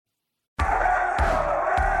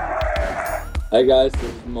Hi guys, this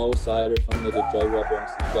is Mo Sider from the Detroit Red Wings.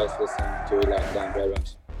 You guys listening to Locked On Red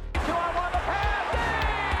Wings.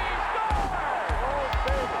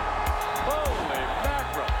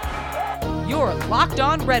 You're Locked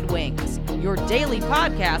On Red Wings, your daily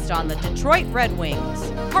podcast on the Detroit Red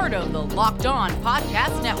Wings. Part of the Locked On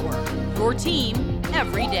Podcast Network, your team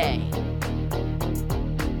every day.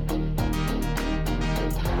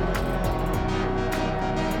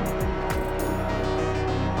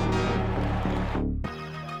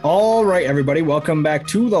 All right, everybody, welcome back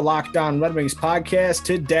to the Locked On Red Wings podcast.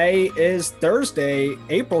 Today is Thursday,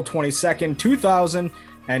 April 22nd,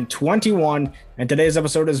 2021, and today's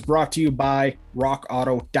episode is brought to you by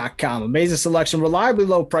RockAuto.com. Amazing selection, reliably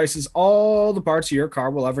low prices, all the parts your car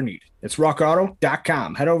will ever need. It's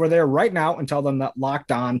RockAuto.com. Head over there right now and tell them that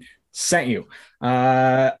Locked On sent you.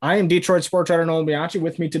 I am Detroit sports writer Nolan Bianchi.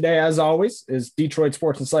 With me today, as always, is Detroit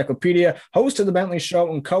Sports Encyclopedia, host of the Bentley Show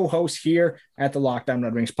and co-host here at the Locked On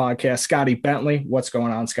Red Wings podcast, Scotty Bentley. What's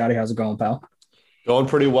going on, Scotty? How's it going, pal? Going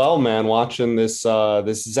pretty well, man. Watching this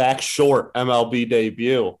Zach Short MLB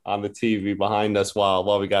debut on the TV behind us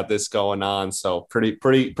while we got this going on. So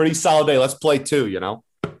pretty solid day. Let's play two, you know.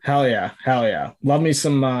 Hell yeah. Love me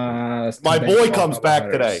some. My boy comes back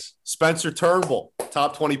today. Spencer Turnbull,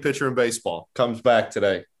 top 20 pitcher in baseball, comes back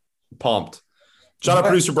today. Pumped. Shout out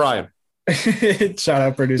producer Brian. Shout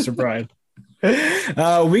out producer Brian.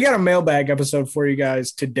 We got a mailbag episode for you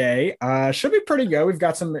guys today. Should be pretty good. We've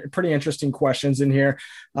got some pretty interesting questions in here.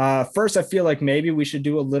 First, I feel like maybe we should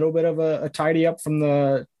do a little bit of a tidy up from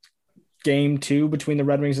the game 2 between the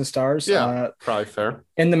Red Wings and Stars. Yeah, probably fair.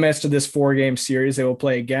 In the midst of this 4-game series, they will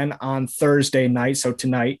play again on Thursday night, so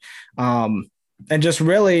tonight. And just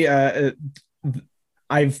really,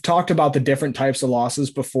 I've talked about the different types of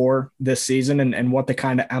losses before this season and what the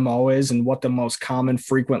kind of MO is and what the most common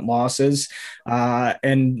frequent loss is.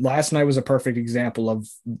 And last night was a perfect example of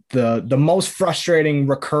the most frustrating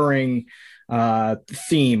recurring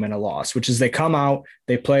theme in a loss, which is they come out,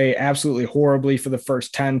 they play absolutely horribly for the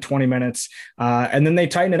first 10, 20 minutes, and then they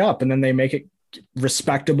tighten it up and then they make it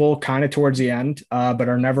respectable kind of towards the end, but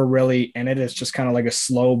are never really in it. It's just kind of like a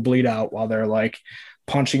slow bleed out while they're like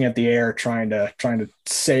punching at the air, trying to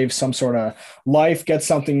save some sort of life, get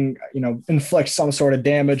something, inflict some sort of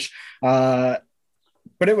damage. But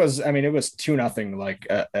it was 2-0 like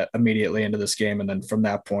immediately into this game. And then from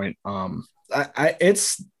that point,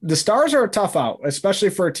 it's the Stars are a tough out, especially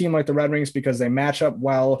for a team like the Red Wings, because they match up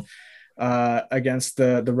well against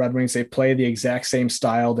the Red Wings. They play the exact same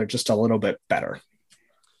style. They're just a little bit better.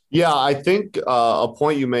 Yeah, I think a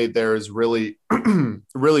point you made there is really,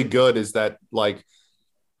 really good, is that like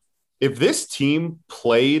if this team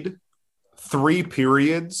played 3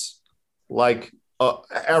 periods like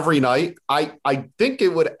every night, I think it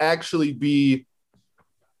would actually be,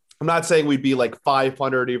 I'm not saying we'd be like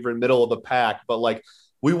 500 even middle of the pack, but like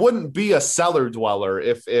we wouldn't be a cellar dweller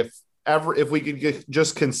if we could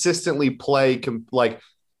just consistently play like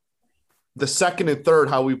the second and third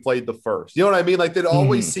how we played the first. You know what I mean? Like it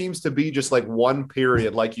always seems to be just like one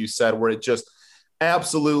period, like you said, where it just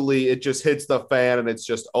absolutely it just hits the fan and it's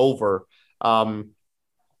just over.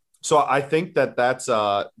 So I think that's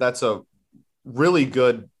a really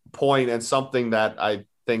good point and something that I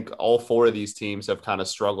think all 4 of these teams have kind of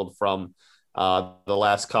struggled from the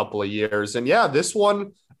last couple of years. And yeah, this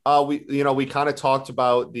one we kind of talked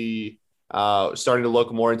about the starting to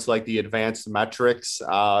look more into like the advanced metrics.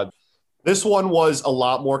 This one was a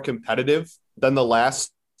lot more competitive than the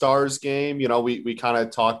last Stars game. We kind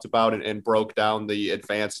of talked about it and broke down the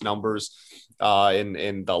advanced numbers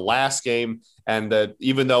in the last game, and that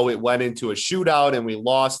even though it went into a shootout and we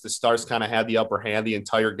lost, the Stars kind of had the upper hand the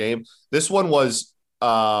entire game. This one was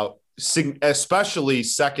especially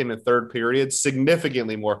second and third periods,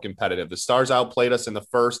 significantly more competitive. The Stars outplayed us in the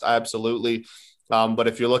first, absolutely. But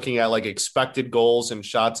if you're looking at like expected goals and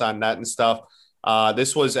shots on net and stuff,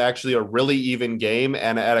 this was actually a really even game.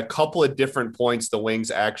 And at a couple of different points, the Wings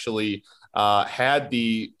actually had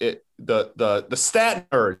the stat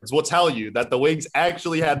nerds will tell you that the Wings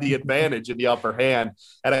actually had the advantage in the upper hand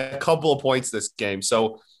at a couple of points this game.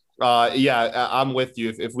 So yeah, I'm with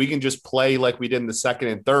you. If we can just play like we did in the second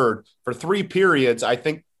and third for 3 periods, I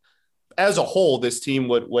think as a whole, this team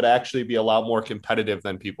would actually be a lot more competitive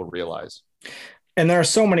than people realize. And there are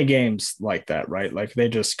so many games like that, right? Like they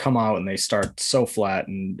just come out and they start so flat,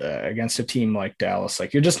 and against a team like Dallas,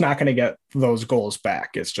 like you're just not going to get those goals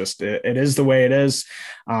back. It's just, it is the way it is.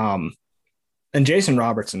 And Jason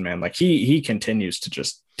Robertson, man, like he continues to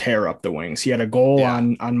just tear up the Wings. He had a goal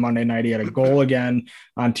on Monday night. He had a goal again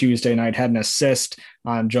on Tuesday night, had an assist.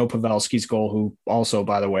 on Joe Pavelski's goal, who also,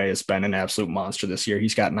 by the way, has been an absolute monster this year.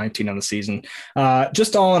 He's got 19 on the season.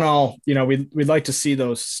 Just all in all, we'd like to see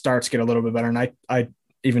those starts get a little bit better. And I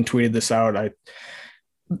even tweeted this out.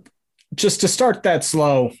 Just to start that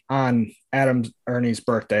slow on Adam Ernie's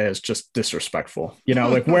birthday is just disrespectful.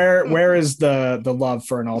 Like where is the love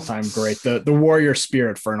for an all-time great, the warrior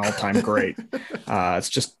spirit for an all-time great? It's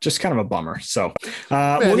just kind of a bummer. So we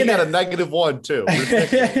got a -1 too.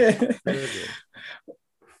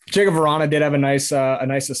 Jacob Verana did have a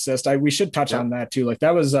nice assist. We should touch on that too. Like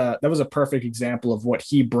that was a perfect example of what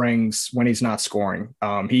he brings when he's not scoring.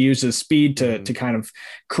 He uses speed to kind of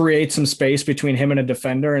create some space between him and a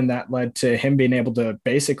defender, and that led to him being able to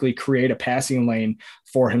basically create a passing lane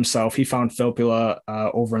for himself. He found Filppula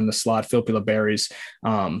over in the slot, Filppula berries.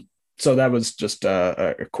 So that was just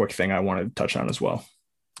a quick thing I wanted to touch on as well.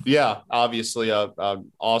 Yeah, obviously a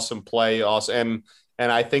awesome play, awesome,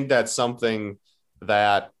 and I think that's something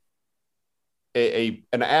that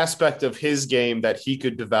an aspect of his game that he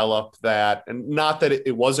could develop, that, and not that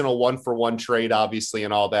it wasn't a 1-for-1 trade, obviously,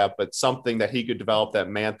 and all that, but something that he could develop that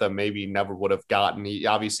Mantha maybe never would have gotten. He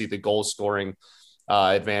obviously the goal scoring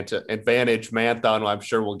advantage Mantha, and I'm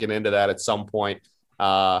sure we'll get into that at some point.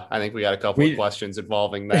 I think we got a couple of questions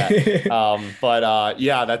involving that.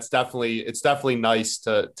 Yeah, it's definitely nice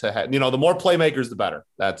to have, the more playmakers, the better.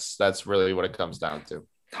 That's really what it comes down to.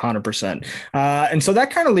 100%. And so that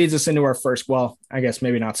kind of leads us into our first, well, I guess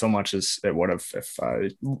maybe not so much as it would have if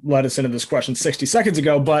led us into this question 60 seconds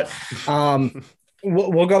ago, but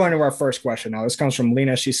we'll go into our first question now. This comes from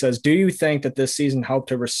Lena. She says, do you think that this season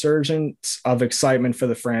helped a resurgence of excitement for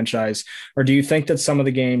the franchise, or do you think that some of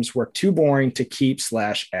the games were too boring to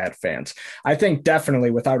keep/add fans? I think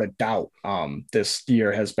definitely, without a doubt, this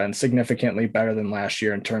year has been significantly better than last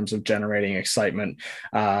year in terms of generating excitement.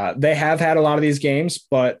 They have had a lot of these games,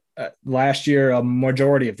 but last year, a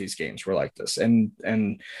majority of these games were like this. And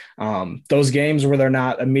those games where they're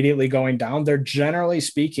not immediately going down, they're generally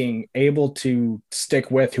speaking able to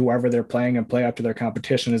stick with whoever they're playing and play up to their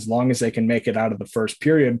competition as long as they can make it out of the first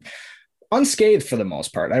period unscathed for the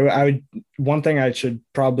most part. One thing I should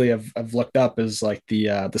probably have looked up is like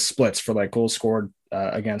the splits for like goals scored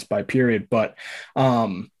against by period. But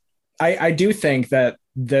I do think that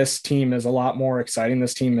this team is a lot more exciting.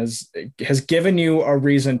 This team has given you a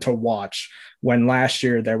reason to watch when last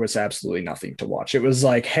year there was absolutely nothing to watch. It was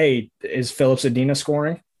like, hey, is Filip Zadina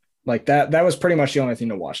scoring? Like that was pretty much the only thing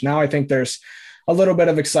to watch. Now I think there's a little bit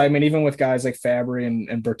of excitement, even with guys like Fabry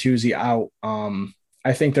and Bertuzzi out.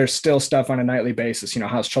 I think there's still stuff on a nightly basis.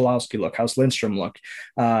 How's Cholowski look? How's Lindstrom look?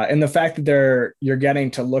 And the fact that you're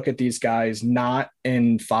getting to look at these guys not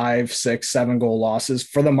in 5, 6, 7 goal losses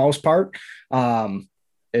for the most part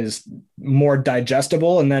is more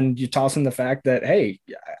digestible. And then you toss in the fact that, hey,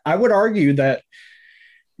 I would argue that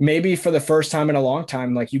maybe for the first time in a long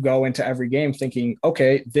time, like you go into every game thinking,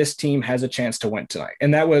 okay, this team has a chance to win tonight.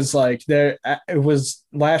 And that was like it was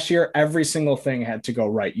last year, every single thing had to go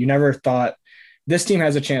right. You never thought this team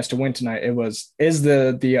has a chance to win tonight. It was, is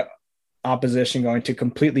the opposition going to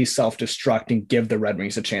completely self-destruct and give the Red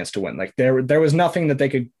Wings a chance to win? Like there was nothing that they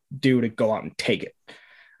could do to go out and take it.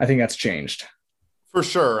 I think that's changed. For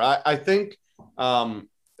sure. I think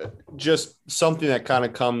just something that kind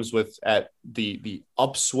of comes with at the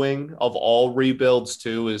upswing of all rebuilds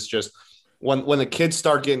too is just when the kids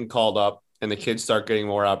start getting called up and the kids start getting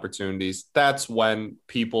more opportunities, that's when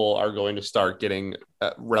people are going to start getting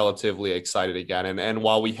relatively excited again. And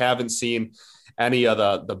while we haven't seen any of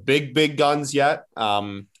the big guns yet,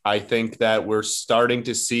 I think that we're starting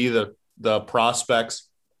to see the prospects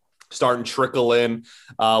starting to trickle in,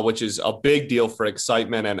 which is a big deal for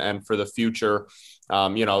excitement and for the future.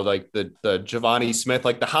 Like the Giovanni Smith,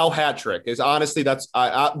 like the Howe hat trick is honestly, that's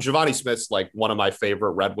Giovanni Smith's like one of my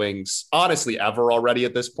favorite Red Wings, honestly, ever already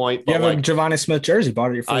at this point. You have a Giovanni Smith jersey,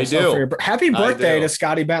 bought it for yourself. I do. Happy birthday to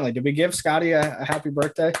Scotty Bentley. Did we give Scotty a happy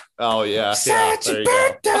birthday? Oh yeah. Such a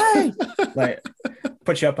birthday. Like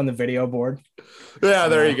put you up on the video board. Yeah,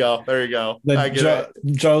 there you go. There you go.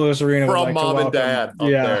 Joe Louis Arena from mom and dad up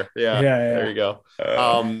there. Yeah. There you go.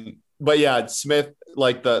 But yeah, Smith,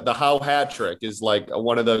 like the Howe hat trick is like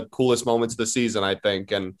one of the coolest moments of the season, I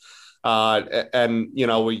think. And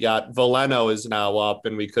we got Veleno is now up,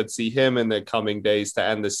 and we could see him in the coming days to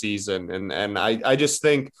end the season. And I just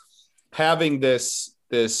think having this,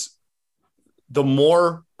 the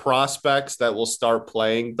more prospects that will start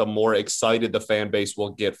playing, the more excited the fan base will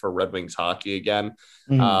get for Red Wings hockey again.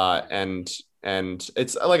 Mm-hmm. And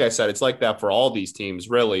it's like I said, it's like that for all these teams,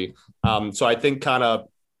 really. So I think kind of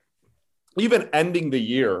even ending the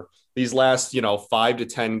year these last, 5 to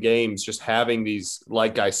 10 games, just having these,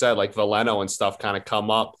 like I said, like Veleno and stuff kind of come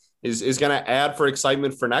up is going to add for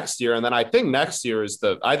excitement for next year. And then I think next year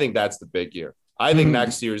I think that's the big year. I think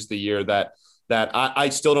next year is the year that I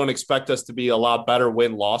still don't expect us to be a lot better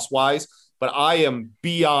win-loss wise, but I am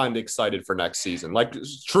beyond excited for next season. Like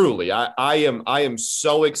truly, I am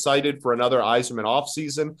so excited for another Yzerman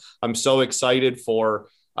offseason. I'm so excited for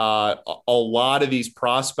a lot of these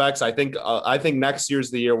prospects. I think next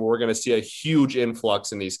year's the year where we're going to see a huge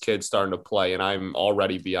influx in these kids starting to play, and I'm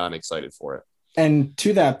already beyond excited for it. And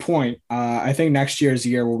to that point, I think next year is the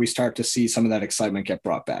year where we start to see some of that excitement get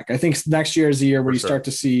brought back. I think next year is the year where you start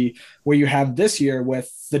to see what you have this year with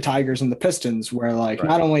the Tigers and the Pistons, where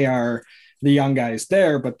not only are the young guys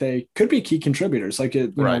there, but they could be key contributors. Like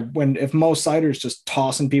if Mo Seider's just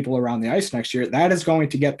tossing people around the ice next year, that is going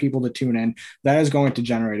to get people to tune in. That is going to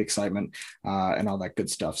generate excitement and all that good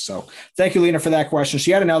stuff. So thank you, Lena, for that question. She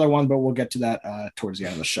had another one, but we'll get to that towards the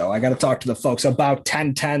end of the show. I got to talk to the folks about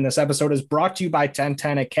 1010. This episode is brought to you by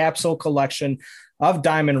 1010, a capsule collection of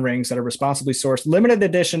diamond rings that are responsibly sourced, limited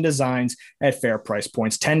edition designs at fair price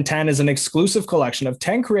points. 1010 is an exclusive collection of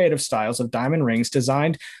 10 creative styles of diamond rings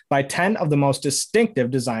designed by 10 of the most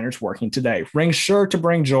distinctive designers working today. Rings sure to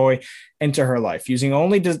bring joy into her life. Using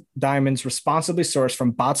only diamonds responsibly sourced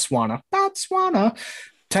from Botswana,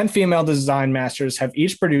 10 female design masters have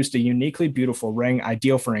each produced a uniquely beautiful ring,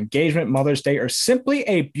 ideal for engagement, Mother's Day, or simply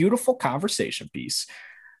a beautiful conversation piece.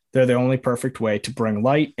 They're the only perfect way to bring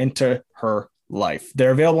light into her life.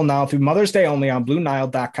 They're available now through Mother's Day only on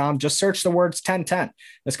BlueNile.com. Just search the words 1010.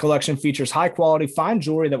 This collection features high quality, fine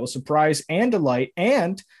jewelry that will surprise and delight,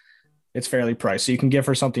 and it's fairly priced. So you can give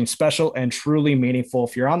her something special and truly meaningful.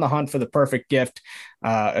 If you're on the hunt for the perfect gift,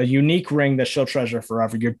 a unique ring that she'll treasure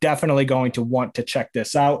forever, you're definitely going to want to check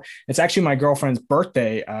this out. It's actually my girlfriend's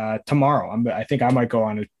birthday tomorrow. I think I might go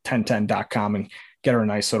on to 1010.com and get her a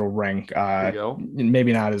nice little ring.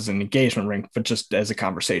 Maybe not as an engagement ring, but just as a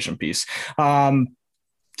conversation piece.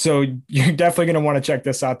 So you're definitely going to want to check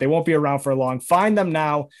this out. They won't be around for long. Find them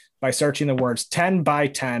now by searching the words 10 by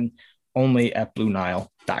 10 only at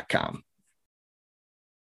BlueNile.com.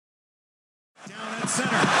 Down at center.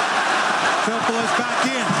 Filppula's back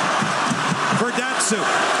in for Datsyuk.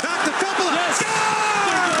 Back to Filppula.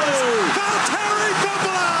 Yes. Valtteri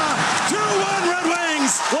Filppula. 2-1 Red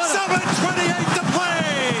Wings. 7:28 to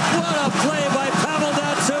play. What a play by Pavel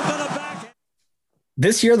Datsyuk on a back.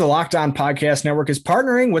 This year, the Locked On Podcast Network is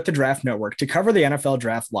partnering with the Draft Network to cover the NFL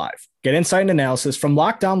Draft live. Get insight and analysis from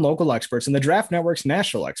Locked On local experts and the Draft Network's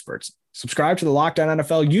national experts. Subscribe to the Locked On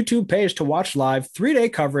NFL YouTube page to watch live 3-day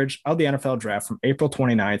coverage of the NFL Draft from April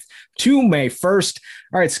 29th to May 1st.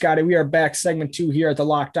 All right, Scotty, we are back. Segment 2 here at the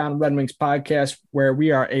Locked On Red Wings podcast, where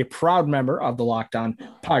we are a proud member of the Locked On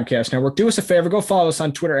Podcast Network. Do us a favor. Go follow us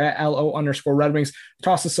on Twitter at LO_Red Wings.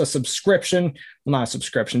 Toss us a subscription. Well, not a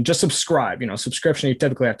subscription. Just subscribe. Subscription you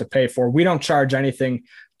typically have to pay for. We don't charge anything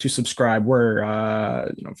to subscribe.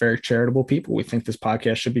 We're very charitable people. We think this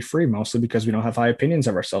podcast should be free, mostly because we don't have high opinions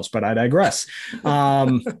of ourselves, but I digress.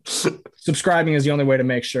 Subscribing is the only way to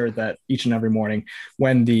make sure that each and every morning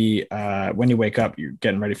when you wake up, you're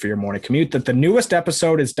getting ready for your morning commute, that the newest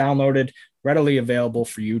episode is downloaded, readily available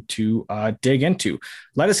for you to dig into.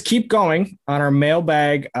 Let us keep going on our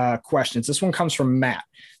mailbag questions. This one comes from Matt.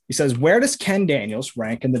 He says, where does Ken Daniels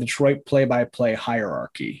rank in the Detroit play-by-play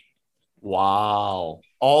hierarchy? Wow.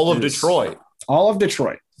 All of Detroit. All of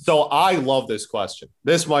Detroit. So I love this question.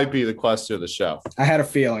 This might be the question of the show. I had a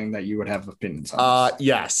feeling that you would have opinions on this.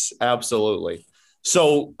 Yes, absolutely.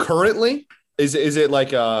 So currently, is it like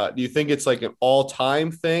do you think it's like an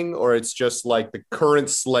all-time thing, or it's just like the current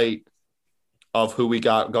slate of who we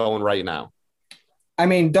got going right now? I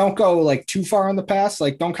mean, don't go like too far in the past.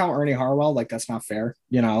 Like, don't count Ernie Harwell. Like, that's not fair.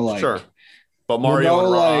 Sure. But Mario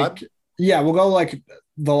and Rod? We'll go like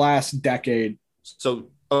the last decade. So,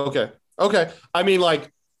 okay. I mean,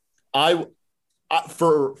 like,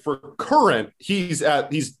 for current, he's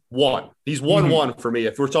one. He's 1-1 for me.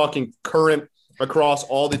 If we're talking current across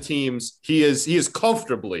all the teams, he is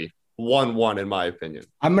comfortably 1-1 in my opinion.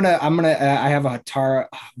 I have a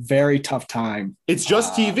very tough time. It's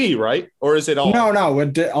just TV, right? Or is it all?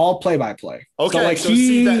 No, all play-by-play. Okay,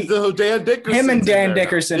 so Dan Dickerson. Him and Dan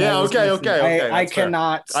Dickerson. Yeah, okay. I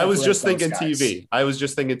cannot. I was just thinking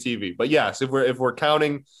TV. But yes, if we're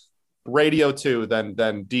counting radio too, then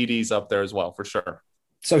DD's up there as well for sure.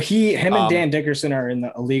 So him and Dan Dickerson are in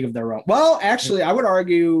a league of their own. Well, actually, I would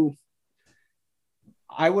argue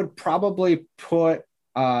I would probably put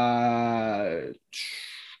I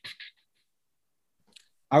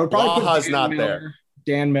would probably Blaha's put not there.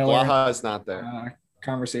 Dan Miller. Blaha's not there.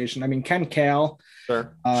 conversation. I mean, Ken Kale,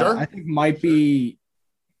 Sure. I think might be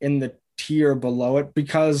in the tier below it,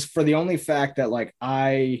 because for the only fact that like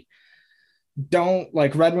I don't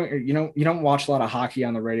like Red Wing, you don't watch a lot of hockey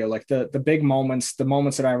on the radio. Like the big moments, the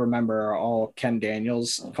moments that I remember are all Ken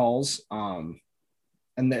Daniels calls. And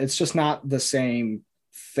it's just not the same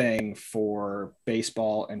thing for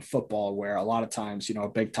baseball and football, where a lot of times, a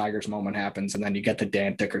big Tigers moment happens and then you get the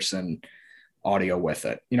Dan Dickerson audio with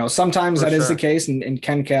it. Sometimes For that is sure. the case, and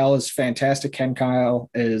Ken Kyle is fantastic. Ken Kyle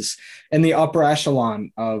is in the upper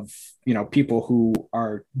echelon of people who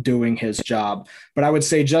are doing his job. But I would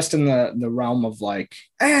say just in the realm of like,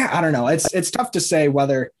 I don't know. It's tough to say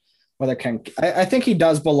whether Ken. I think he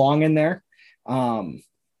does belong in there.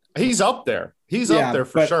 He's up there. He's up there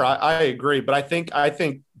for sure. I agree. But I think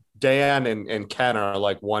Dan and Ken are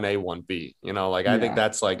like 1A, 1B. I think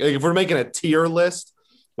that's like, if we're making a tier list,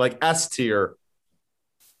 like S tier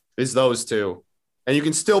is those two. And you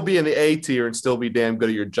can still be in the A tier and still be damn good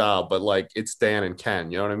at your job, but like it's Dan and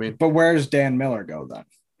Ken, you know what I mean? But where's Dan Miller go then?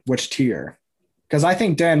 Which tier? Because I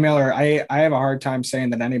think Dan Miller, I have a hard time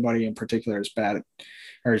saying that anybody in particular is bad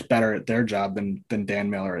or is better at their job than Dan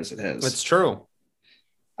Miller is at his. It's true.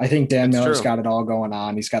 I think Dan Miller's got it all going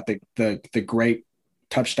on. He's got the great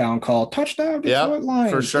touchdown call, touchdown Detroit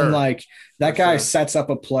Lions. For sure. And like that guy sets up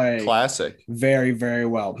a play. Classic. Very, very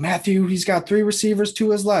well. Matthew, he's got 3 receivers to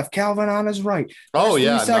his left. Calvin on his right. Oh, There's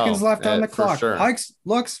yeah. 3 seconds left on the clock. Sure. Hikes,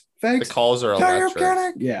 looks, fakes. The calls are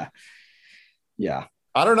electric. Yeah. Yeah.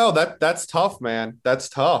 I don't know. That's tough, man. That's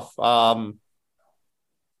tough. I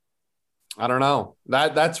don't know.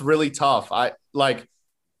 That's really tough. I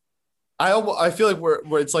feel like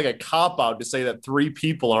we're it's like a cop out to say that 3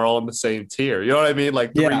 people are all in the same tier. You know what I mean?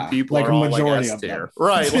 Like 3 people like are all like S tier,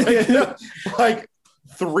 right? Like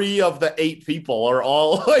 3 of the 8 people are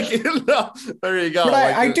all like. There you go. But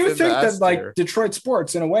like I do think that like tier. Detroit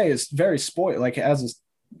sports in a way is very spoiled. Like as is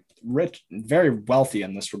rich, very wealthy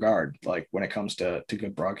in this regard. Like when it comes to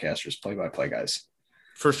good broadcasters, play-by-play guys.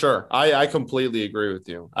 For sure, I completely agree with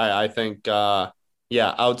you. I think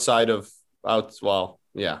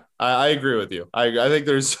Yeah, I agree with you. I think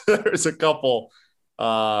there's a couple.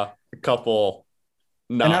 And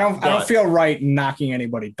I don't feel right knocking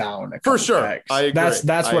anybody down. For sure, pegs. I agree.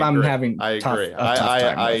 That's what I'm having. I agree.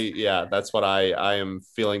 That's what I am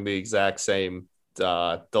feeling the exact same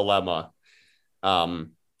dilemma. I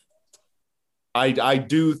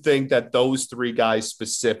do think that those 3 guys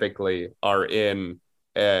specifically are in.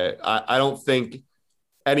 I don't think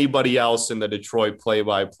anybody else in the Detroit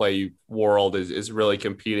play-by-play world is really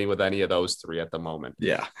competing with any of those 3 at the moment.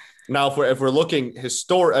 Yeah. Now, if we're looking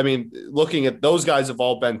looking at those guys have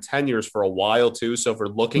all been tenures for a while too. So if we're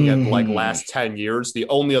looking at like last 10 years, the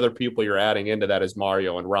only other people you're adding into that is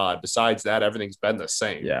Mario and Rod. Besides that, everything's been the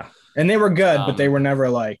same. Yeah. And they were good, but they were never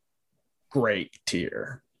like great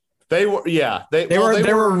tier. They were, yeah. They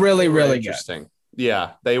were really, really interesting. Good.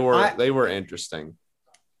 Yeah. They were interesting.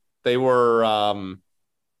 They were,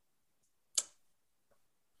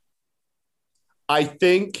 I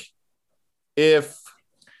think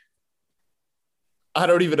I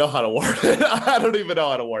don't even know how to word it.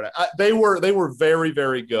 They were very,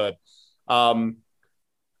 very good.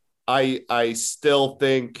 I still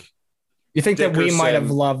think. You think that we might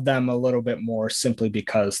have loved them a little bit more simply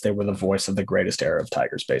because they were the voice of the greatest era of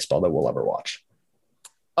Tigers baseball that we'll ever watch?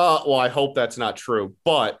 Well, I hope that's not true,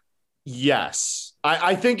 but yes,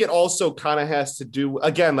 I think it also kind of has to do,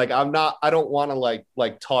 again, like I don't want to like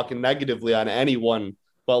talk negatively on anyone,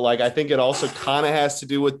 but like I think it also kind of has to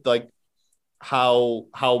do with like how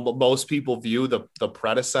most people view the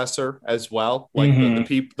predecessor as well. Like the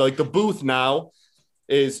people, like the booth now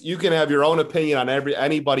is you can have your own opinion on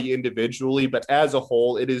anybody individually, but as a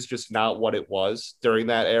whole, it is just not what it was during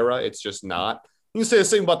that era. It's just not. You can say the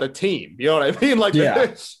same about the team. You know what I mean? Like,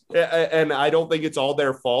 yeah. And I don't think it's all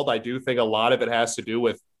their fault. I do think a lot of it has to do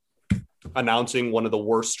with announcing one of the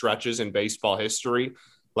worst stretches in baseball history.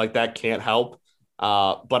 Like that can't help.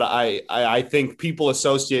 But I think people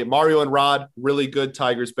associate Mario and Rod, really good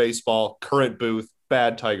Tigers baseball, current booth,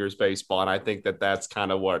 bad Tigers baseball. And I think that's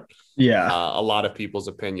kind of what a lot of people's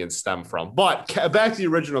opinions stem from. But back to the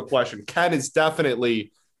original question, Ken is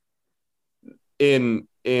definitely in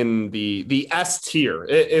the S tier.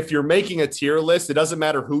 If you're making a tier list, it doesn't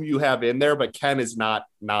matter who you have in there, but Ken is not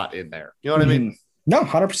in there. You know what I mean? No,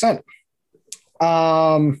 100%.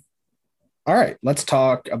 All right, let's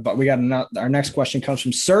talk about, our next question comes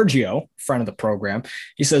from Sergio, friend of the program.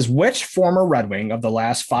 He says, which former Red Wing of the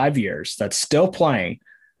last 5 years that's still playing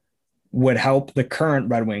would help the current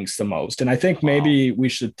Red Wings the most. And I think maybe we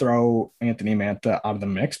should throw Anthony Mantha out of the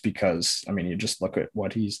mix because, I mean, you just look at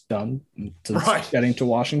what he's done since getting to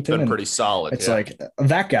Washington. Been pretty solid. It's like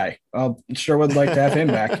that guy. I sure would like to have him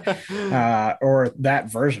back or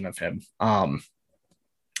that version of him.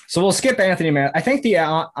 So we'll skip Anthony Mantha. I think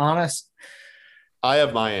I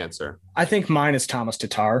have my answer. I think mine is Thomas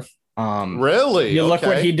Tatar. Really? You look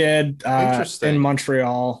what he did in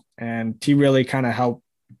Montreal, and he really kind of helped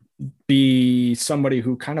be somebody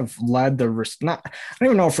who kind of led I don't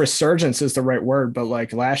even know if resurgence is the right word, but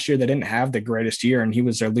like last year they didn't have the greatest year, and he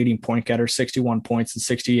was their leading point getter, 61 points in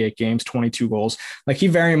 68 games, 22 goals. Like he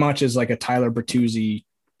very much is like a Tyler Bertuzzi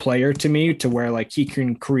player to me, to where like he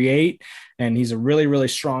can create, and he's a really, really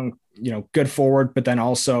strong, good forward, but then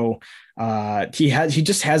also he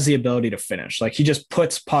just has the ability to finish. Like he just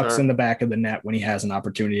puts pucks in the back of the net when he has an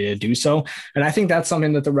opportunity to do so. And I think that's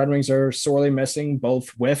something that the Red Wings are sorely missing,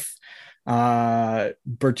 both with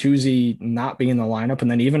Bertuzzi not being in the lineup,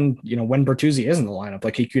 and then even, when Bertuzzi is in the lineup,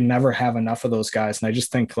 like he could never have enough of those guys. And I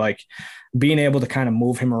just think like being able to kind of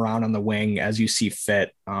move him around on the wing as you see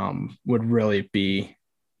fit would really be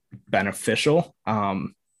beneficial.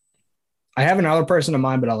 I have another person in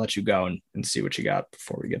mind, but I'll let you go and see what you got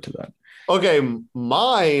before we get to that. Okay,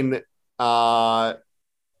 mine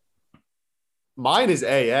is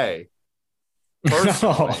AA.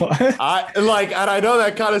 Personally, I know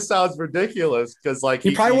that kind of sounds ridiculous because like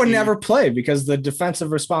he probably would never play because the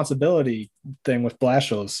defensive responsibility thing with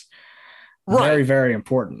Blashill is very, very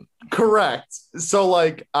important. Correct. So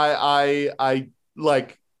like I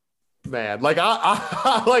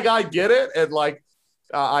get it, and like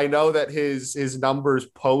I know that his numbers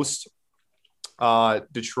post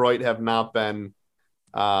Detroit have not been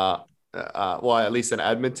well, at least in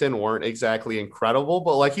Edmonton, weren't exactly incredible,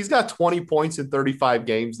 but like he's got 20 points in 35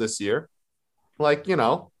 games this year. Like, I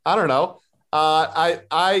don't know.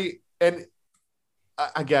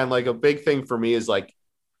 Again, like a big thing for me is like,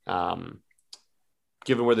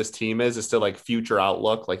 given where this team is still like future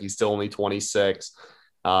outlook. Like he's still only 26.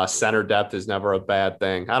 Center depth is never a bad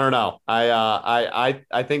thing. I don't know.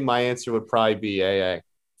 I think my answer would probably be AA.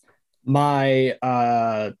 My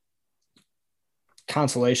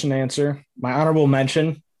consolation answer, my honorable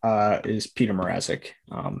mention is Peter Mrazek.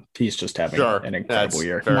 He's just having an incredible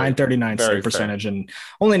year. 939 save percentage and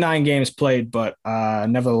only 9 games played, but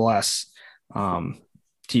nevertheless,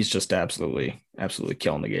 he's just absolutely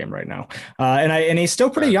killing the game right now. And he's still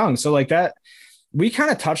pretty young. So like that, we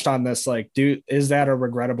kind of touched on this, like, is that a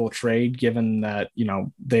regrettable trade given that,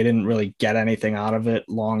 they didn't really get anything out of it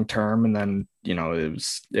long-term. And then,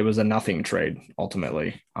 it was a nothing trade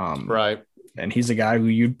ultimately. Right. And he's a guy who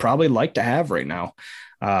you'd probably like to have right now.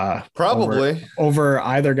 Probably over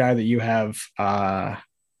either guy that you have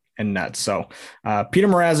in net. So Peter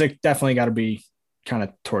Mrazek definitely got to be kind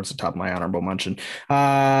of towards the top of my honorable mention.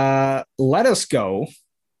 Let us go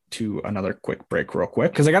to another quick break real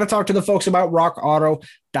quick, because I got to talk to the folks about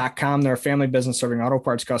rockauto.com. They're a family business serving auto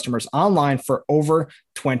parts customers online for over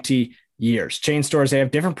 20 years. Chain stores, they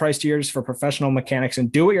have different price tiers for professional mechanics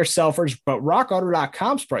and do-it-yourselfers, but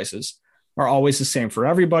rockauto.com's prices are always the same for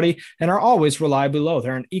everybody and are always reliably low.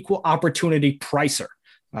 They're an equal opportunity pricer.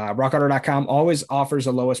 RockAuto.com always offers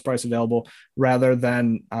the lowest price available rather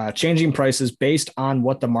than changing prices based on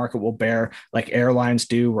what the market will bear, like airlines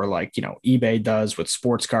do, or like, eBay does with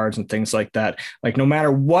sports cards and things like that. Like no matter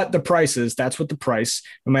what the price is, that's what the price,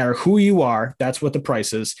 no matter who you are, that's what the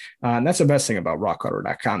price is. And that's the best thing about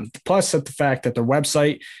RockAuto.com. Plus the fact that their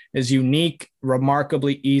website is unique,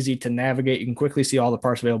 remarkably easy to navigate. You can quickly see all the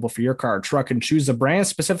parts available for your car or truck and choose the brand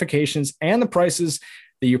specifications and the prices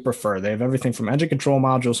that you prefer. They have everything from engine control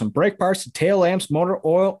modules and brake parts to tail lamps, motor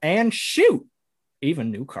oil, and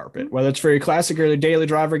even new carpet. Whether it's for your classic or your daily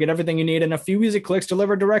driver, get everything you need in a few easy clicks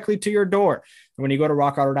delivered directly to your door. And when you go to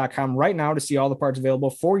rockauto.com right now to see all the parts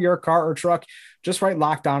available for your car or truck, just write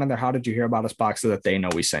Locked On in their How Did You Hear About Us box so that they know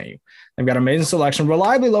we sent you. They've got amazing selection,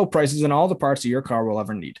 reliably low prices, and all the parts that your car will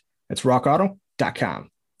ever need. It's rockauto.com.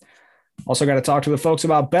 Also got to talk to the folks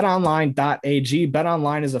about betonline.ag.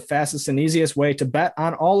 BetOnline is the fastest and easiest way to bet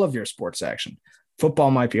on all of your sports action.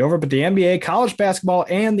 Football might be over, but the NBA, college basketball,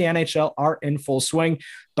 and the NHL are in full swing.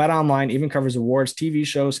 BetOnline even covers awards, TV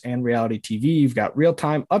shows, and reality TV. You've got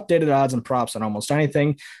real-time updated odds and props on almost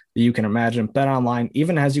anything that you can imagine. BetOnline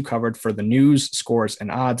even has you covered for the news, scores,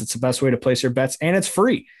 and odds. It's the best way to place your bets, and it's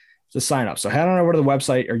free to sign up. So head on over to the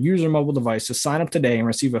website or use your mobile device to sign up today and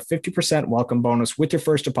receive a 50% welcome bonus with your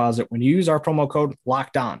first deposit when you use our promo code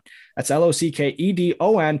Locked On. That's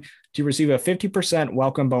LOCKEDON to receive a 50%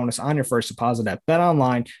 welcome bonus on your first deposit at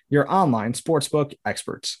BetOnline, your online sportsbook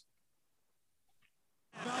experts.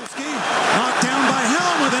 Knocked down by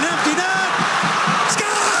Helm with an empty net.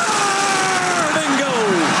 Score! Bingo!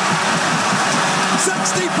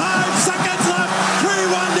 65 seconds left.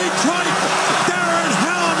 3-1 Detroit. Darren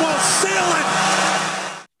Helm will seal it.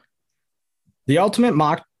 The Ultimate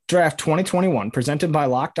Mock Draft 2021, presented by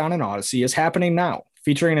Locked On and Odyssey, is happening now,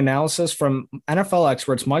 featuring analysis from NFL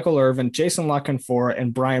experts Michael Irvin, Jason LaConfort,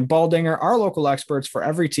 and Brian Baldinger. Our local experts for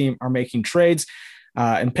every team are making trades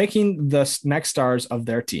and picking the next stars of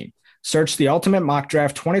their team. Search the Ultimate Mock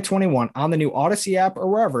Draft 2021 on the new Odyssey app or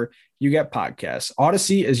wherever you get podcasts.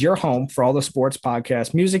 Odyssey is your home for all the sports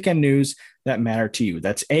podcasts, music, and news that matter to you.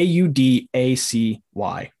 That's AUDACY,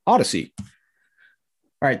 Odyssey. All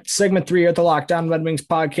right, segment 3 of the Locked On Red Wings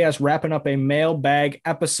podcast, wrapping up a mailbag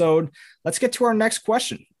episode. Let's get to our next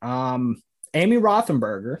question. Amy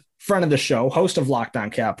Rothenberger, friend of the show, host of Locked On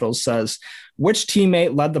Capitals, says, which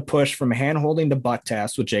teammate led the push from hand-holding to butt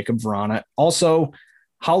taps with Jacob Vrana? Also,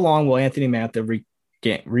 how long will Anthony Mantha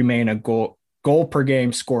remain a goal per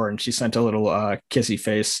game scorer? And she sent a little kissy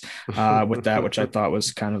face with that, which I thought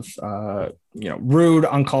was kind of rude,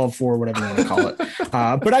 uncalled for, whatever you want to call it.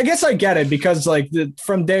 But I guess I get it, because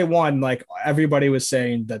from day one, like, everybody was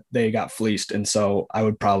saying that they got fleeced, and so I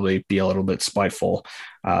would probably be a little bit spiteful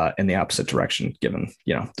in the opposite direction, given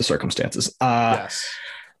the circumstances. Yes.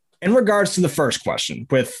 In regards to the first question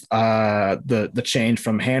with the change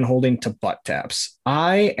from hand holding to butt taps,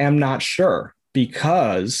 I am not sure,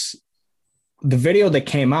 because the video that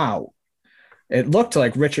came out, it looked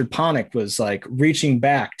like Richard Panik was like reaching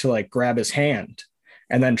back to like grab his hand,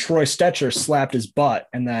 and then Troy Stecher slapped his butt,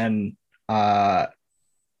 and then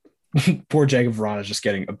poor Jacob Vrana is just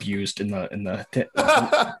getting abused in the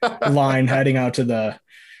line heading out to the.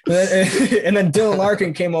 And then Dylan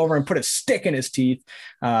Larkin came over and put a stick in his teeth.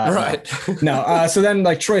 Right. So then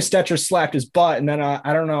like Troy Stecher slapped his butt, and then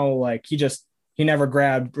I don't know, like he never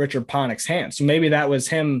grabbed Richard Panik's hand. So maybe that was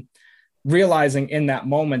him realizing in that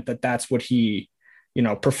moment that that's what he,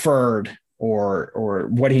 preferred or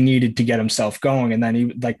what he needed to get himself going. And then he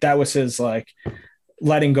that was his like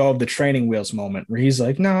letting go of the training wheels moment, where he's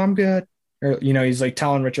like, no, I'm good. Or, he's like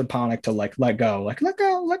telling Richard Panik to like, let go,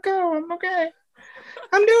 I'm okay.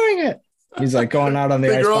 I'm doing it. He's like going out on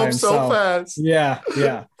the ice by himself. So fast. Yeah.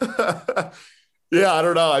 Yeah. I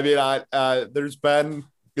don't know. I mean,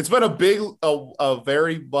 it's been a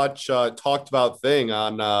very much talked about thing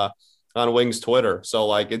on Wings Twitter. So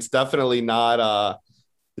like, it's definitely not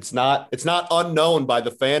it's not unknown by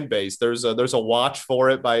the fan base. There's a watch for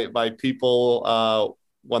it by people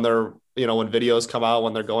when they're, when videos come out,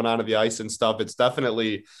 when they're going onto the ice and stuff. It's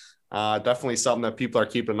definitely something that people are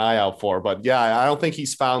keeping an eye out for. But yeah, I don't think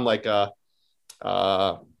he's found like a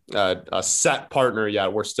set partner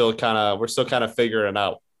yet. We're still kind of figuring it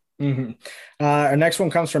out. Mm-hmm. Our next one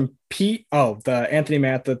comes from Pete. Oh, the Anthony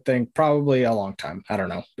Mantha thing, probably a long time. I don't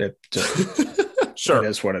know. It just sure. It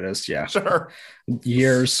is what it is. Yeah. Sure.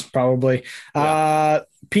 Years, probably. Yeah.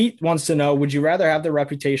 Pete wants to know, would you rather have the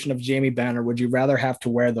reputation of Jamie Benn, or would you rather have to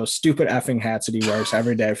wear those stupid effing hats that he wears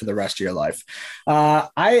every day for the rest of your life?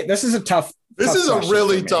 This is a tough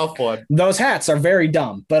really tough one. Those hats are very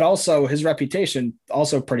dumb, but also his reputation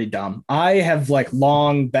also pretty dumb. I have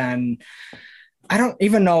long been, I don't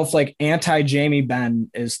even know if anti-Jamie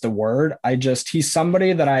Benn is the word. He's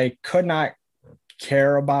somebody that I could not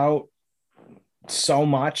care about so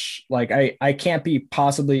much. I can't be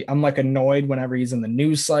possibly, I'm annoyed whenever he's in the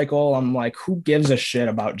news cycle. I'm like, who gives a shit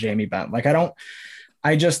about Jamie Benn?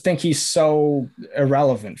 I just think he's so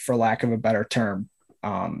irrelevant, for lack of a better term.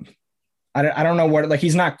 I don't know what,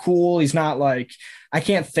 he's not cool. He's not I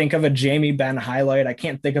can't think of a Jamie Benn highlight. I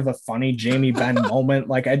can't think of a funny Jamie Benn moment.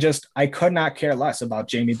 I could not care less about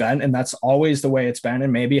Jamie Benn, and that's always the way it's been.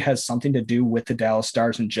 And maybe it has something to do with the Dallas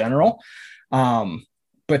Stars in general.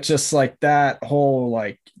 But just that whole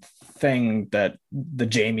thing that the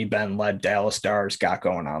Jamie Benn led Dallas Stars got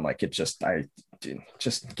going on, I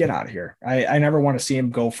just get out of here. I never want to see him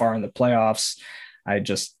go far in the playoffs.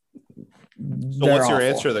 So what's your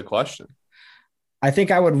answer to the question? I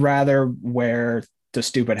think I would rather wear the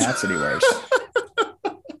stupid hats that he wears.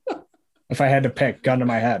 If I had to pick, gun to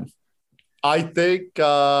my head. I think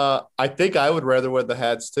I would rather wear the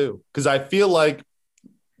hats too. Because I feel like,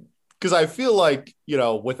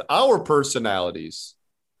 with our personalities,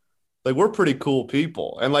 we're pretty cool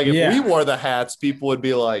people. And if we wore the hats, people would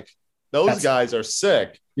be like, those guys are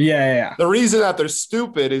sick. Yeah. The reason that they're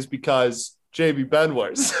stupid is because Jamie Benn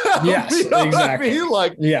wears. Yes, exactly.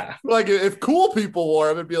 If cool people wore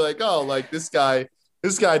them, it'd be like, oh, this guy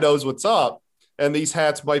knows what's up. And these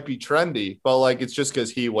hats might be trendy, but it's just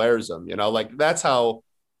because he wears them, that's how.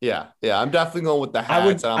 Yeah. I'm definitely going with the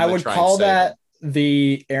hats. I would call that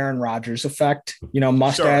the Aaron Rodgers effect.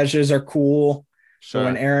 Mustaches are cool. Sure. So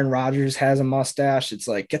when Aaron Rodgers has a mustache, it's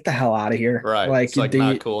like, get the hell out of here. Right. Like, it's like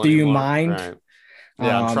not cool do you anymore. mind? Right.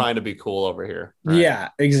 Yeah, I'm trying to be cool over here. Right. Yeah,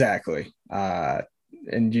 exactly.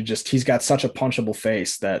 And he's got such a punchable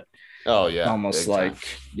face that almost like,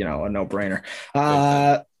 a no-brainer.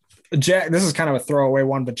 Jack, this is kind of a throwaway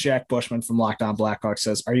one, but Jack Bushman from Locked On Blackhawks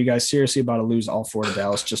says, "Are you guys seriously about to lose all 4 to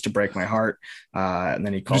Dallas just to break my heart?" And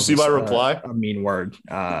then he calls. Did you see my reply? A mean word.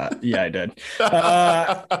 Yeah, I did.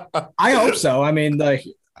 I hope so. I mean, like,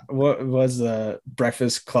 what was the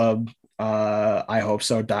Breakfast Club? I hope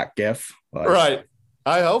so. .gif. Like, right.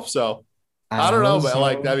 I hope so. I don't know,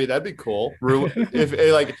 but that'd be cool.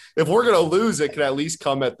 If we're gonna lose, it could at least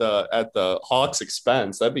come at the Hawks'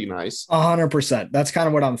 expense. That'd be nice. 100%. That's kind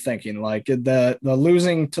of what I'm thinking. Like the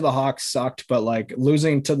losing to the Hawks sucked, but like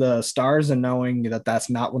losing to the Stars and knowing that that's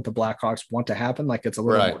not what the Blackhawks want to happen, like it's a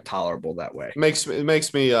little more tolerable that way. It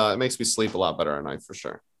makes me sleep a lot better at night for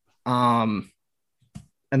sure.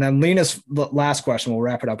 And then Lena's last question, we'll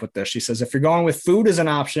wrap it up with this. She says, if you're going with food as an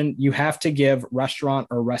option, you have to give restaurant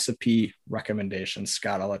or recipe recommendations.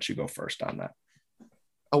 Scott, I'll let you go first on that.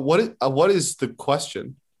 What is the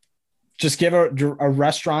question? Just give a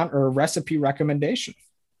restaurant or a recipe recommendation.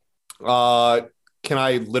 Can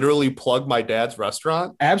I literally plug my dad's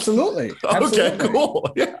restaurant? Absolutely. Okay, cool.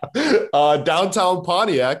 Yeah. Downtown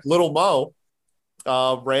Pontiac, Little Mo,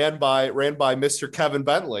 ran by Mr. Kevin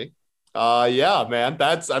Bentley. Yeah, man.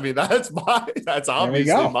 That's obviously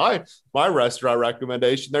my restaurant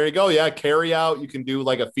recommendation. There you go. Yeah, carry out. You can do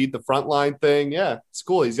like a feed the frontline thing. Yeah, it's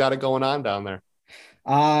cool. He's got it going on down there.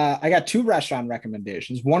 I got 2 restaurant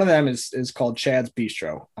recommendations. One of them is called Chad's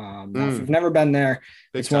Bistro. If you've never been there,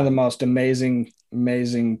 it's one of the most amazing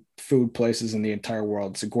food places in the entire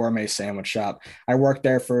world. It's a gourmet sandwich shop. I worked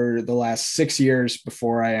there for the last 6 years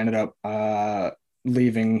before I ended up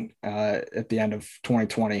leaving at the end of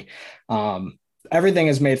 2020. Everything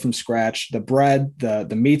is made from scratch. The bread,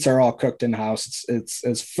 the meats are all cooked in house. It's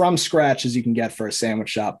as from scratch as you can get for a sandwich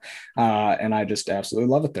shop, and I just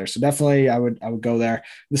absolutely love it there. So definitely, I would go there.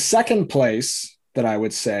 The second place that I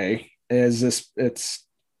would say is this. It's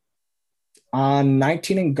on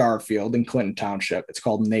 19 and Garfield in Clinton Township. It's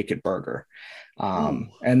called Naked Burger.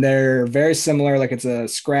 And they're very similar. Like it's a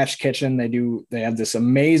scratch kitchen. They have this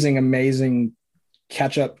amazing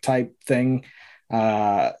ketchup type thing.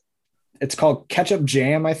 It's called ketchup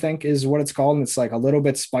jam, I think is what it's called. And it's like a little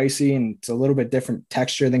bit spicy and it's a little bit different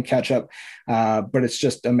texture than ketchup. But it's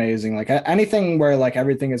just amazing. Like anything where like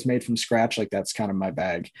everything is made from scratch, like that's kind of my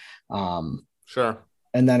bag. Sure.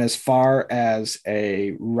 And then as far as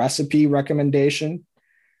a recipe recommendation,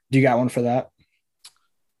 do you got one for that?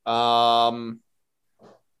 I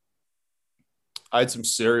had some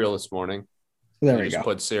cereal this morning. There we just go.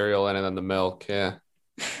 Put cereal in and then the milk. Yeah.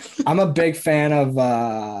 I'm a big fan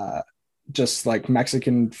of just like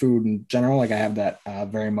Mexican food in general. Like I have that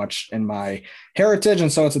very much in my heritage.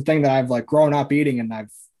 And so it's a thing that I've like grown up eating. And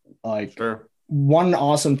I've like one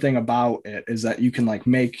awesome thing about it is that you can like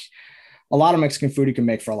make a lot of Mexican food you can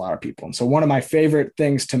make for a lot of people. And so one of my favorite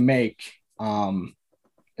things to make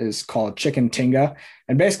is called chicken tinga.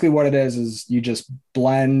 And basically what it is you just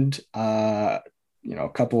blend a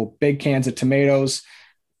couple big cans of tomatoes.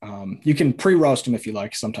 You can pre-roast them if you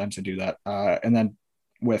like. Sometimes I do that. And then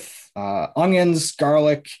with onions,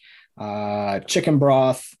 garlic, chicken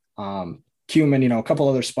broth, cumin, a couple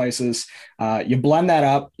other spices. You blend that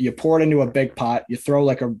up. You pour it into a big pot. You throw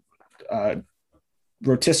like a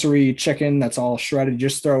rotisserie chicken that's all shredded. You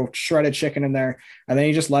just throw shredded chicken in there. And then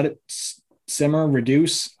you just let it simmer,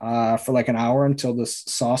 reduce for like an hour until the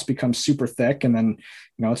sauce becomes super thick. And then,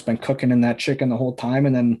 it's been cooking in that chicken the whole time.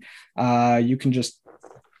 And then you can just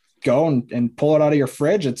go and pull it out of your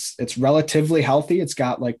fridge. It's relatively healthy. It's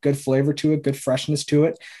got like good flavor to it, good freshness to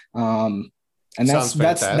it. And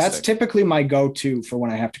that's typically my go-to for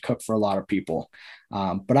when I have to cook for a lot of people.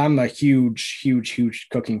 But I'm a huge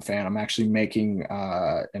cooking fan. I'm actually making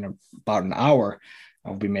in about an hour,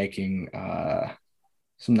 I'll be making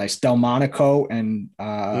some nice Delmonico and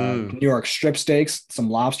New York strip steaks, some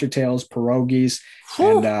lobster tails, pierogies,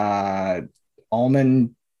 and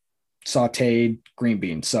almond sauteed green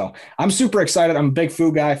beans. So I'm super excited. I'm a big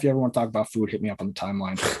food guy. If you ever want to talk about food, hit me up on the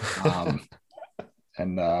timeline.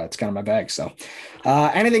 And it's kind of my bag. So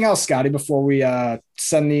anything else, Scotty, before we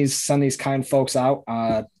send these kind folks out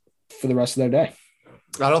for the rest of their day?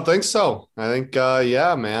 I don't think so. I think,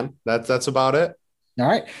 yeah, man, that's about it. All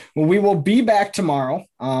right. Well, we will be back tomorrow,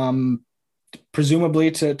 presumably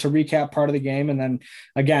to recap part of the game and then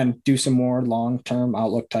again, do some more long-term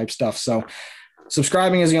outlook type stuff. So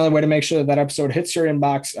Subscribing is the only way to make sure that episode hits your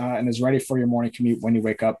inbox and is ready for your morning commute when you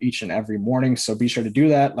wake up each and every morning. So be sure to do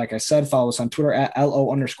that. Like I said, follow us on Twitter at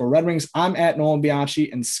LO_Red Wings. I'm at Nolan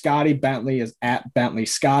Bianchi, and Scotty Bentley is at Bentley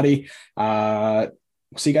Scotty. We'll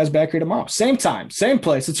see you guys back here tomorrow. Same time, same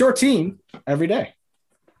place. It's your team every day.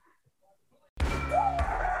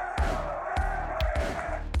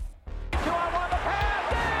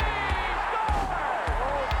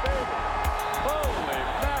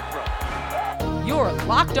 You're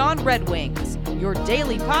Locked On Red Wings, your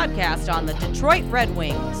daily podcast on the Detroit Red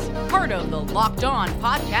Wings, part of the Locked On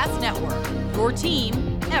Podcast Network, your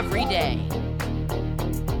team every day.